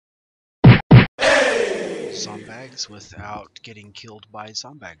zombags without getting killed by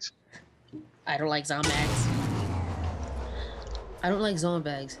zombags. I don't like zombags. I don't like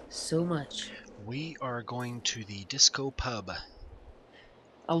zombags so much. We are going to the disco pub.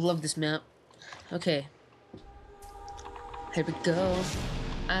 I love this map. Okay. Here we go.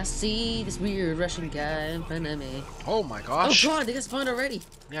 I see this weird Russian guy in front of me. Oh my Oh gosh. god, they got spawned already.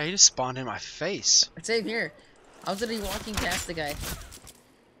 Yeah, he just spawned in my face. Same here. I was literally walking past the guy.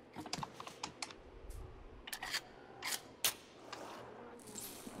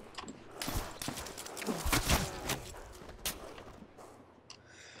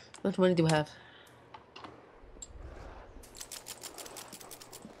 How much money do we have?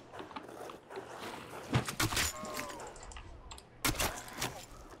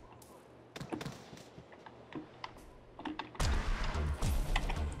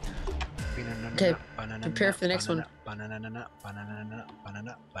 Okay, prepare for the next one. I've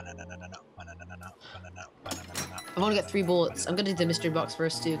only got 3 bullets. I'm gonna do the mystery box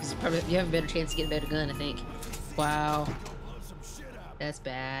first too, because probably you have a better chance to get a better gun, I think. Wow. That's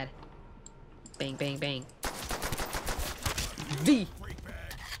bad. Bang, bang, bang. V!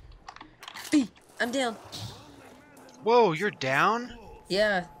 V! I'm down! Whoa, you're down?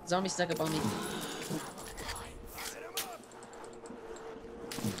 Yeah, zombie stuck up on me.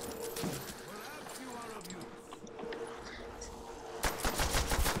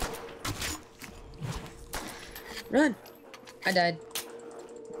 Run! I died.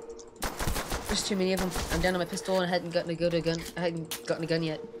 There's too many of them. I'm down on my pistol and I hadn't gotten a gun. I hadn't gotten a gun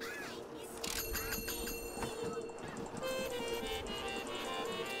yet.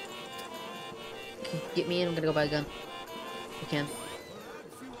 Okay, get me in. I'm gonna go buy a gun. I can.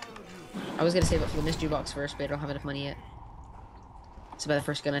 I was gonna save up for the mystery box first, but I don't have enough money yet. It's about the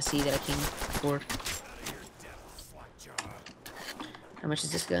first gun I see that I can afford. How much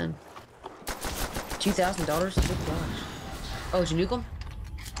is this gun? $2,000? Oh gosh. Oh, did you nuke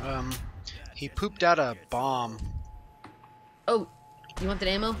him? He pooped out a bomb. Oh, you want that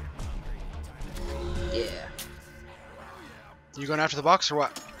ammo? Yeah. You going after the box or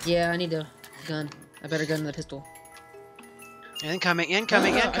what? Yeah, I need a gun. A better gun than the pistol. Incoming,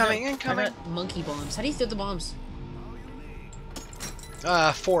 incoming, incoming, I incoming. got monkey bombs. How do you throw the bombs?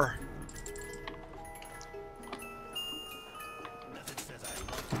 4.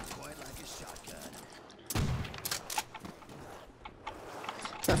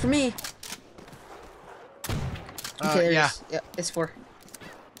 Not for me. Okay, there yeah. it is. Yeah, it's 4.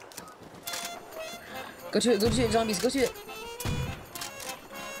 Go to it, zombies, go to it.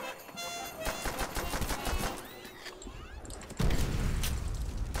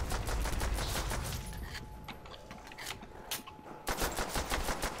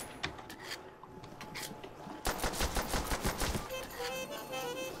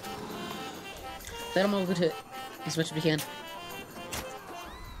 Let them all go to it as much as we can.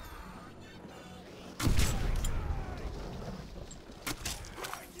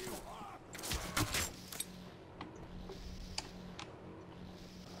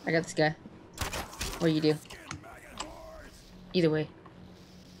 I got this guy. What do you do? Either way.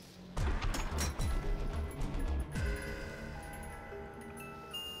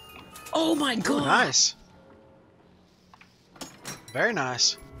 Oh my god! Ooh, nice. Very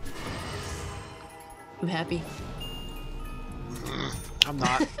nice. I'm happy. I'm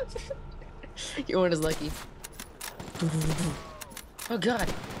not. Your one is lucky. Oh god!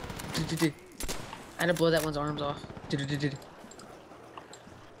 I had to blow that one's arms off.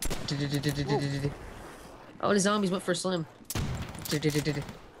 Oh, the zombies went for Slim.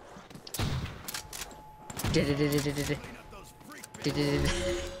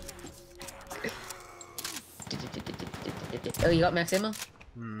 Oh, you got max ammo?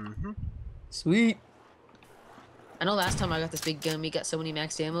 Mm-hmm. Sweet. I know last time I got this big gun, we got so many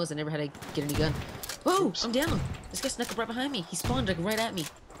max ammos, I never had to get any gun. Whoa, oops. I'm down. This guy snuck up right behind me. He spawned like right at me.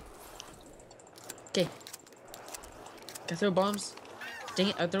 Okay. Can I throw bombs? Dang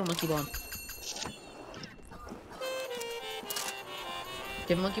it, I throw a monkey bomb.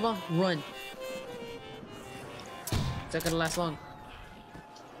 Give a monkey bomb, run. It's not gonna last long.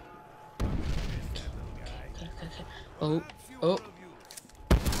 Okay. Oh, oh.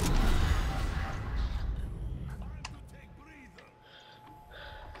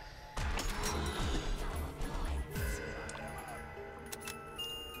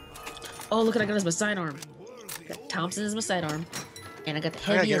 Oh, look what I got as my sidearm. I got Thompson as my sidearm. And I got the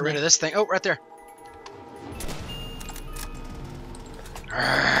heavy. I gotta get rid of this thing. Oh, right there.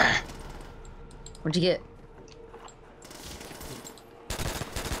 What'd you get?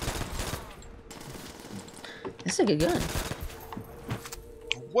 That's a good gun.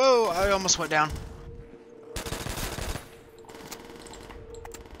 Whoa, I almost went down.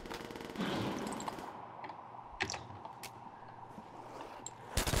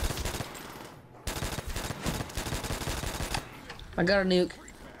 I got a nuke.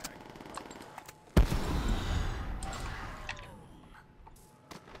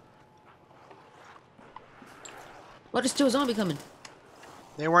 What? There's still a zombie coming.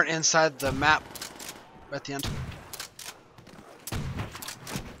 They weren't inside the map at the end.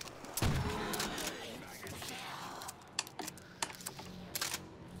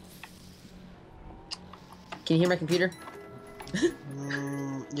 Can you hear my computer?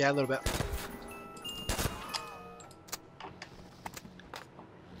 Yeah, a little bit.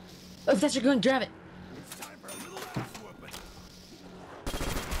 Oh, if that's your gun, grab it.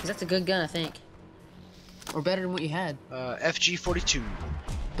 'Cause that's a good gun, I think. Or better than what you had. FG-42.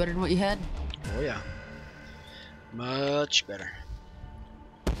 Better than what you had? Oh yeah. Much better.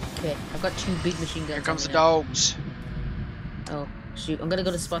 Okay, I've got 2 big machine guns. Here comes on the me now. dogs. Oh, shoot. I'm gonna go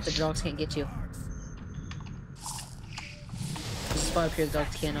to the spot the dogs can't get you. There's a spot up here the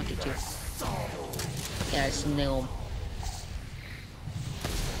dogs cannot get you. Yeah, I just nail them.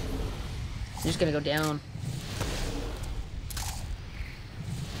 I'm just gonna go down.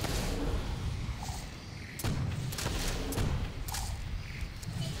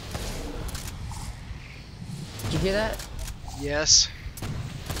 Did you hear that? Yes.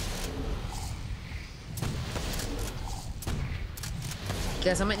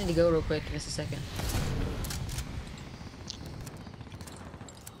 Guys, I might need to go real quick in just a second.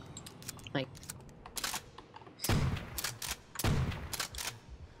 Like.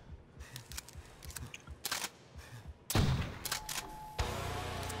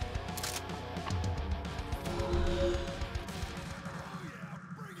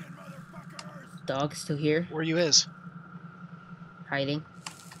 Dog's still here, Where you is? hiding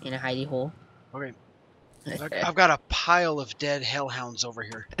in a hidey hole. Okay. I've got a pile of dead hellhounds over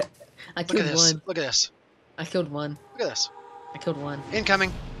here. I Look at killed this. one. Look at this. I killed one. Look at this. I killed one.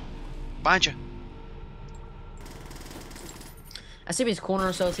 Incoming. Behind you. I see if we just corner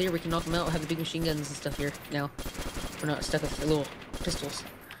ourselves here, we can knock them out. We'll have the big machine guns and stuff here now. We're not stuck with the little pistols.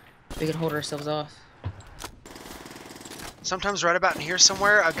 We can hold ourselves off. Sometimes right about in here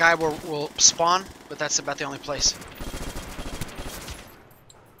somewhere, a guy will spawn, but that's about the only place.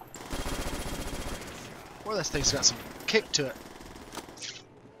 Boy, this thing's got some kick to it.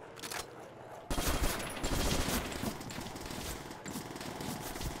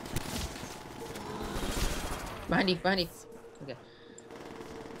 Behind you, behind you. Okay.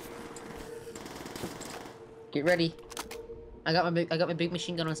 Get ready. I got my big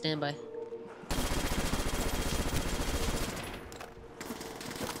machine gun on standby.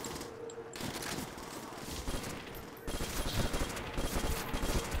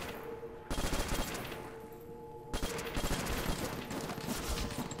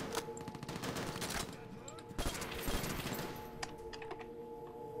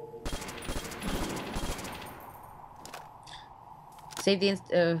 Save the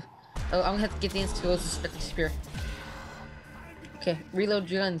oh, I'm gonna have to get the suspected spear. Okay, reload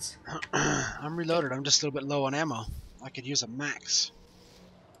your guns. I'm reloaded. I'm just a little bit low on ammo. I could use a max.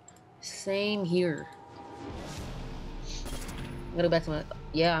 Same here. I'm gonna go back to my.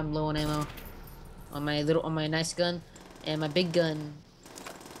 Yeah, I'm low on ammo. On my nice gun, and my big gun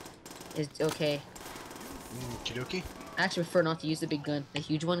is okay. Kidoki? I actually prefer not to use the big gun, the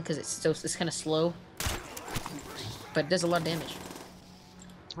huge one, because it's kind of slow, but it does a lot of damage.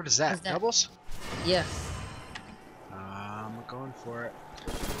 What is that? What's that? Doubles? Yeah, I'm going for it.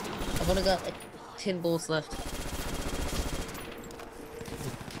 I've only got like 10 bullets left.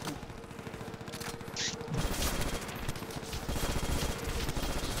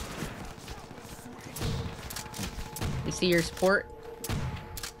 You see your support?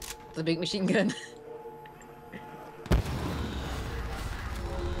 The big machine gun.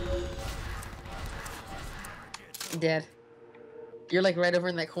 Dad, you're like right over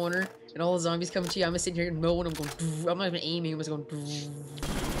in that corner, and all the zombies come to you. I'm just sitting here mowing them, going. I'm not even aiming. I'm just going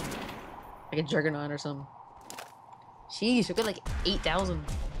like a juggernaut or something. Jeez, we got like 8,000.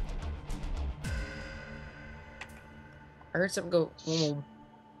 I heard something go. Whoa.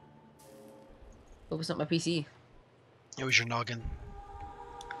 What was up my PC? It was your noggin.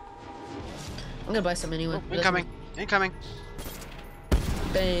 I'm gonna buy some anyway. Oh, incoming. Incoming.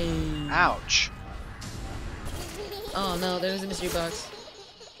 Bang. Ouch. Oh no, there was a mystery box.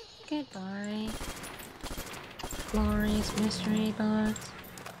 Goodbye. Glorious mystery box.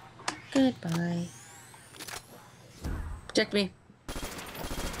 Goodbye. Protect me.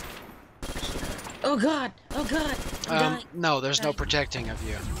 Oh god! Oh god! I'm dying. No, there's no protecting of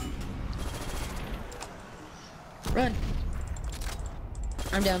you. Run!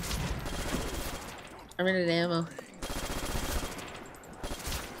 I'm down. I'm running out of ammo.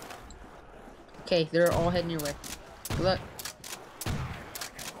 Okay, they're all heading your way. Good luck.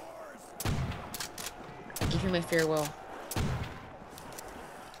 give you my farewell.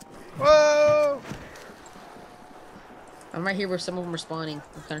 Whoa! I'm right here where some of them are spawning.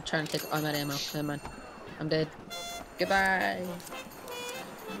 I'm kind of trying to take all that ammo. Never mind. I'm dead. Goodbye.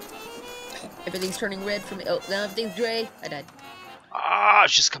 Everything's turning red for me. Oh, now everything's gray. I died. Ah,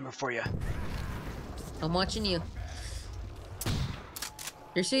 she's coming for you. I'm watching you.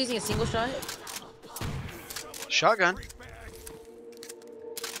 You're still using a single shot? Shotgun.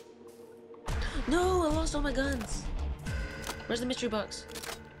 No, I lost all my guns. Where's the mystery box?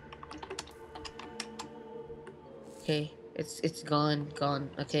 Okay, it's gone.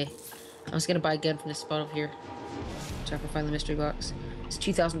 Okay, I'm just gonna buy a gun from this spot over here. So I can find the mystery box. It's a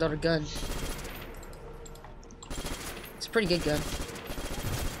 $2,000 gun. It's a pretty good gun.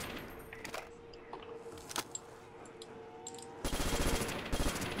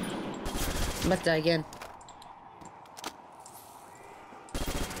 I'm about to die again.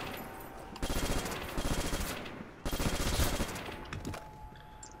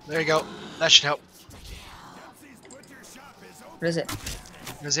 There you go. That should help. What is it?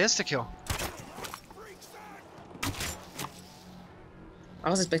 There's the insta-kill. I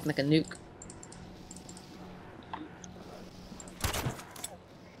was expecting like a nuke.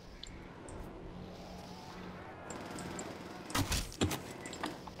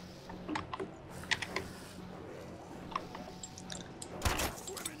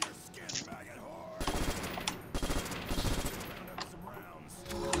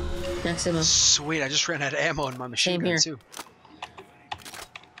 Max ammo. Sweet, I just ran out of ammo in my machine Same gun here. too.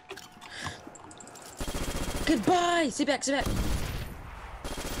 Goodbye! Sit back, sit back.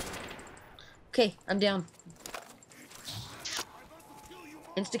 Okay, I'm down.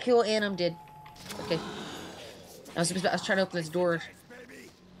 Insta-kill and I'm dead. Okay. I was trying to open this door.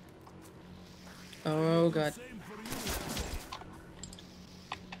 Oh god.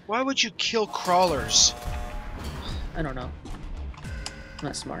 Why would you kill crawlers? I don't know. I'm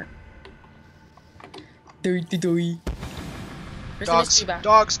not smart. Dirty doy. Where's the Dogs, mystery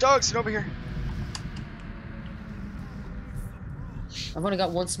box? dogs, get over here. I've only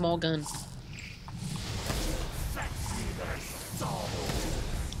got one small gun.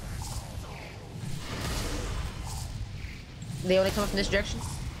 They only come from this direction?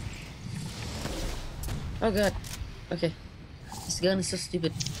 Oh god. Okay. This gun is so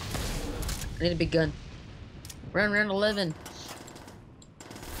stupid. I need a big gun. Round 11.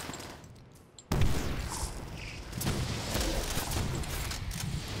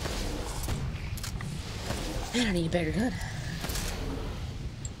 Man, I need a bigger gun.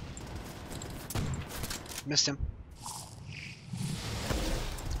 Missed him.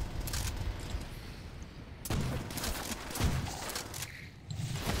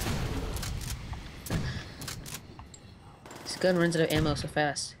 This gun runs out of ammo so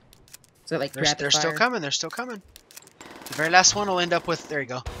fast. So like They're, rapid they're fire. still coming, they're still coming. The very last one will end up with, there you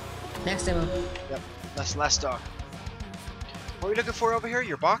go. Max ammo. Yep, that's the last dog. What are we looking for over here?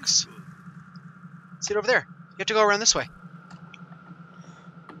 Your box? See it over there. You have to go around this way.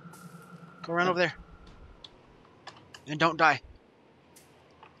 Go around over there. And don't die.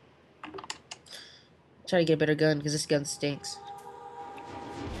 Try to get a better gun because this gun stinks.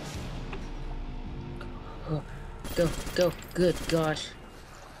 Oh, go. Good gosh.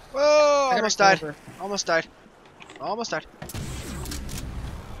 Whoa! I got Almost a died. revolver. Almost died. Almost died.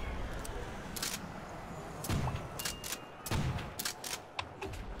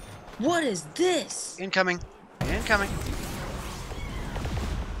 What is this? Incoming. Incoming.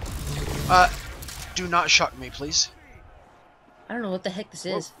 Do not shock me, please. I don't know what the heck this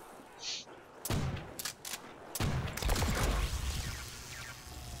is.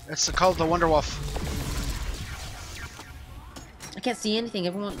 It's called the Wonder Wolf. I can't see anything.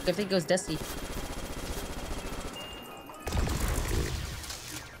 Everything goes dusty.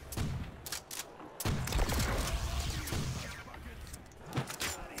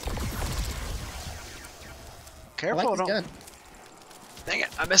 Careful, I like this don't. gun. Dang it,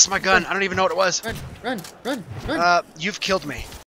 I missed my gun. I don't even know what it was. Run. You've killed me.